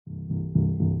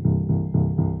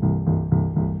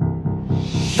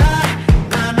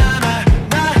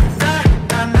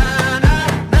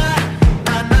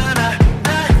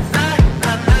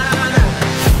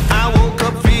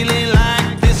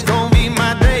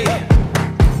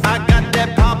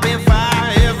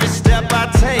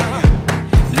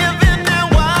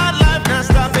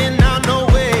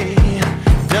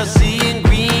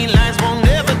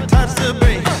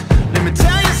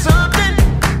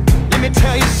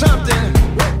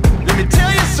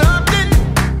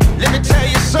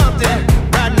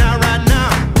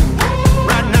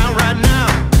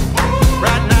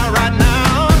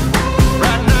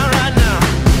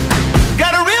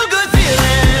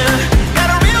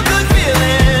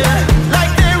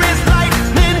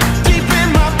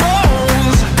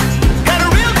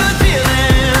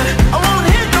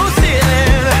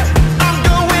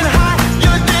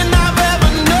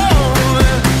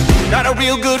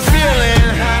Real good feeling.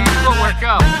 We'll work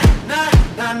out.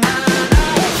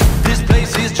 This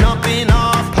place is jumping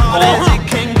off hard as it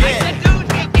can get.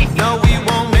 No, we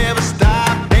won't ever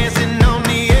stop dancing on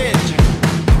the edge.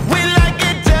 We like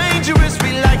it dangerous,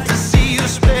 we like to see you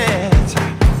split.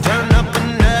 Turn up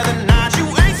another notch, you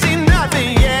ain't seen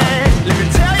nothing yet. Let me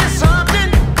tell you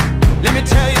something. Let me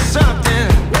tell you something.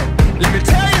 Let me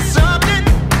tell you something.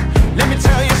 Let me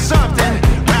tell you something.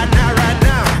 Right now, right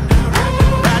now.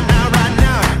 Right now, right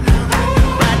now.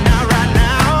 Right now, right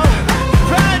now.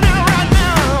 Right now, right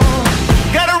now.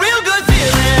 Got a real good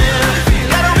feeling.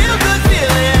 Got a real good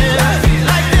feeling.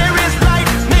 Like there is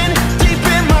lightning deep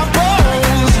in my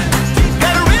bones.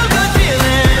 Got a real good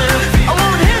feeling. I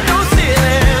won't hit no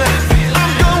ceiling.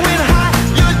 I'm going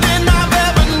higher than I've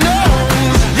ever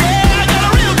known. Yeah, I got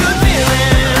a real good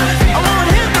feeling. I won't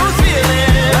hit no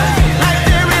ceiling. Like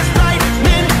there is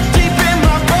lightning deep in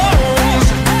my bones.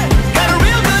 Got a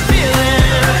real good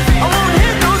feeling. I won't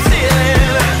hit no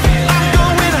ceiling. I'm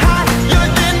going higher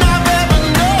than I've ever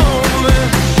known.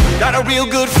 Got a real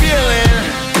good feeling.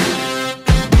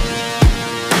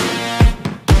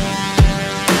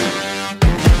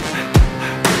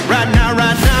 Right now,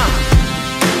 right now.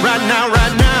 Right now,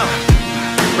 right now.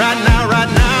 Right now, right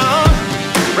now.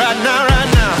 Right now, right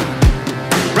now.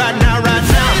 Right now, right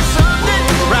now.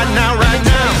 Right now, right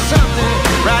now.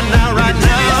 Right now, right now. Right now, right now.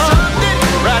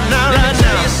 Right now,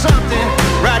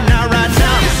 right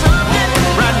now.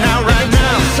 Right now, right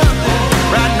now.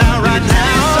 Right now, right now.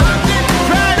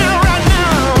 Right now, right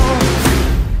now.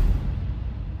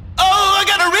 Oh, I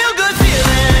got a real good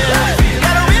feeling.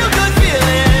 Got a real good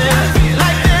feeling.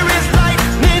 Like there is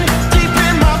lightning deep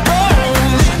in my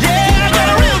bones. Yeah, I got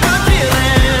a real good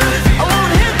feeling. I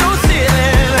won't hit no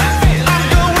ceiling. I'm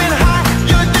going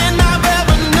higher than I've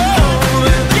ever known.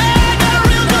 Yeah, I got a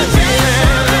real good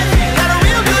feeling. Got a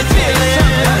real good feeling.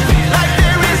 Like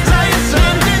there is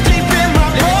lightning deep in my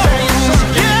bones.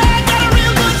 Yeah, I got a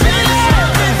real good feeling.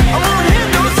 I won't hit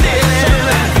no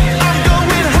ceiling. I'm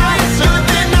going higher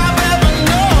than I've ever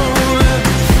known.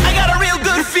 I got a real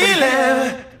good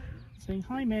feeling. Say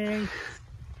hi, May.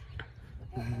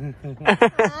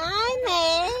 Hi,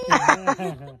 May.